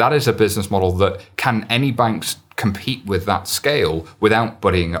 Like that is a business model that can any banks compete with that scale without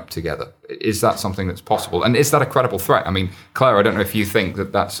buddying up together? Is that something that's possible? And is that a credible threat? I mean, Claire, I don't know if you think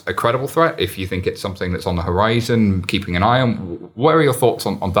that that's a credible threat, if you think it's something that's on the horizon, keeping an eye on. What are your thoughts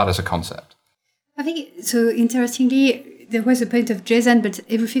on that as a concept? I think, so interestingly, there was a point of Jason, but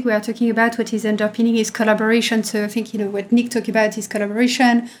everything we are talking about, what is underpinning is collaboration. So I think, what Nick talked about is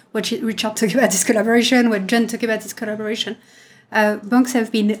collaboration, what Richard talked about is collaboration, what John talked about is collaboration. Banks have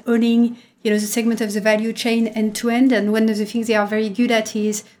been owning, the segment of the value chain end to end. And one of the things they are very good at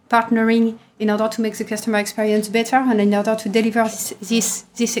is partnering in order to make the customer experience better and in order to deliver this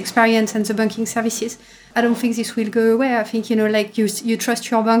experience and the banking services. I don't think this will go away. I think, you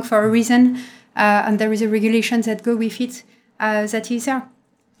trust your bank for a reason. And there is a regulation that go with it that is there.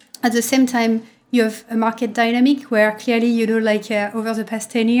 At the same time, you have a market dynamic where clearly, over the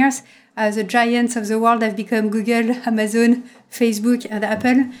past 10 years, the giants of the world have become Google, Amazon, Facebook, and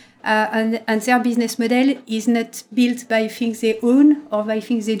Apple. And their business model is not built by things they own or by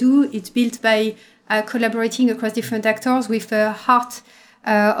things they do. It's built by collaborating across different actors with the heart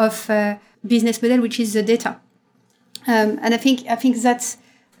of business model, which is the data. And I think that's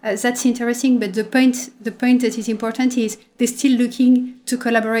interesting, but the point that is important is they're still looking to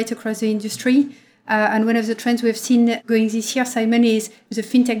collaborate across the industry. And one of the trends we've seen going this year, Simon, is the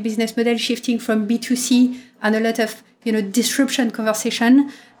fintech business model shifting from B2C and a lot of disruption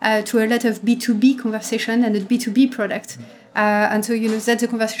conversation to a lot of B2B conversation and a B2B product. And so that's the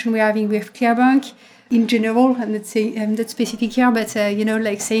conversation we're having with ClearBank. In general, I'm not specific here, but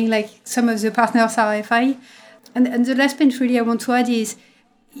saying some of the partners are FI. And the last point really I want to add is,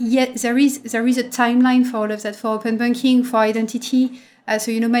 there is a timeline for all of that, for open banking, for identity.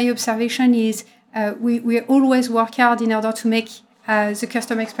 So my observation is we always work hard in order to make the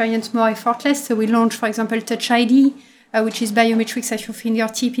customer experience more effortless. So we launched, for example, Touch ID, which is biometrics at your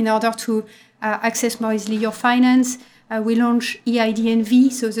fingertip in order to access more easily your finance. We launched eID&V,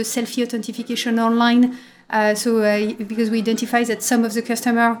 so the selfie authentication online. Because we identify that some of the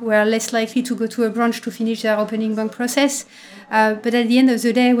customers were less likely to go to a branch to finish their opening bank process. But at the end of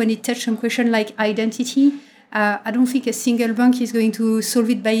the day, when it touches some question like identity, I don't think a single bank is going to solve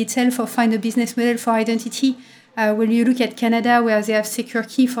it by itself or find a business model for identity. When you look at Canada, where they have secure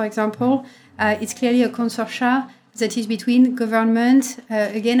key, for example, it's clearly a consortia that is between government,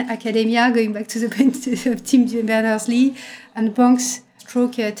 again, academia, going back to the point of Tim Berners-Lee, and banks,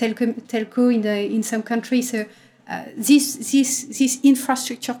 telco in some countries. So this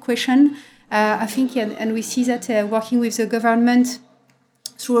infrastructure question, I think, and we see that working with the government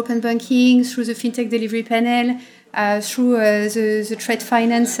through open banking, through the fintech delivery panel, through the trade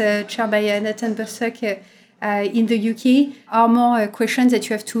finance chaired by Nathan Bostock in the UK, are more questions that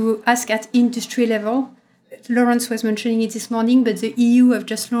you have to ask at industry level. Lawrence was mentioning it this morning, but the EU have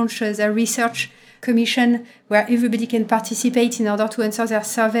just launched their research commission where everybody can participate in order to answer their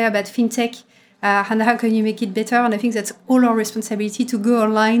survey about fintech and how can you make it better. And I think that's all our responsibility to go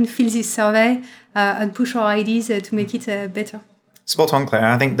online, fill this survey and push our ideas to make it better. Spot on, Claire.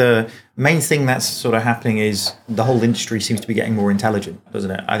 I think the main thing that's sort of happening is the whole industry seems to be getting more intelligent,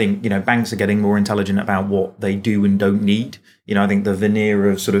 doesn't it? I think, banks are getting more intelligent about what they do and don't need. I think the veneer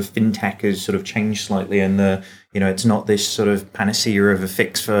of sort of fintech has sort of changed slightly, and it's not this sort of panacea of a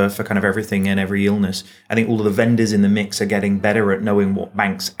fix for kind of everything and every illness. I think all of the vendors in the mix are getting better at knowing what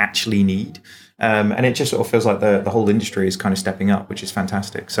banks actually need. And it just sort of feels like the whole industry is kind of stepping up, which is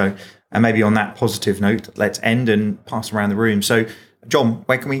fantastic. So, and maybe on that positive note, let's end and pass around the room. So, John,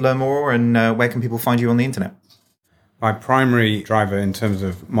 where can we learn more, and where can people find you on the internet? My primary driver in terms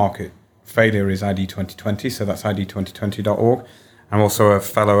of market failure is ID 2020, so that's id2020.org. I'm also a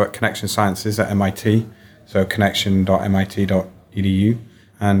fellow at Connection Sciences at MIT, so connection.mit.edu.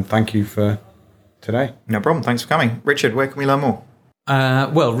 And thank you for today. No problem. Thanks for coming. Richard, where can we learn more?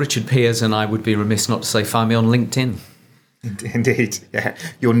 Well, Richard Pears, and I would be remiss not to say find me on LinkedIn. Indeed. Yeah,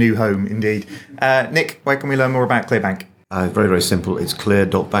 your new home, indeed. Nick, where can we learn more about ClearBank? Very, very simple. It's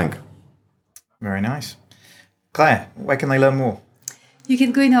clear.bank. Very nice. Claire, where can they learn more? You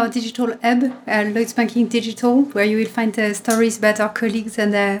can go in our digital hub, Lloyds Banking Digital, where you will find stories about our colleagues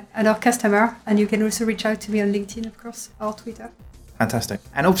and our customer. And you can also reach out to me on LinkedIn, of course, or Twitter. Fantastic.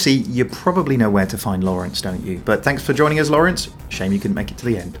 And obviously, you probably know where to find Lawrence, don't you? But thanks for joining us, Lawrence. Shame you couldn't make it to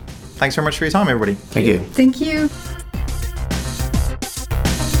the end. Thanks very much for your time, everybody. Thank you. Thank you.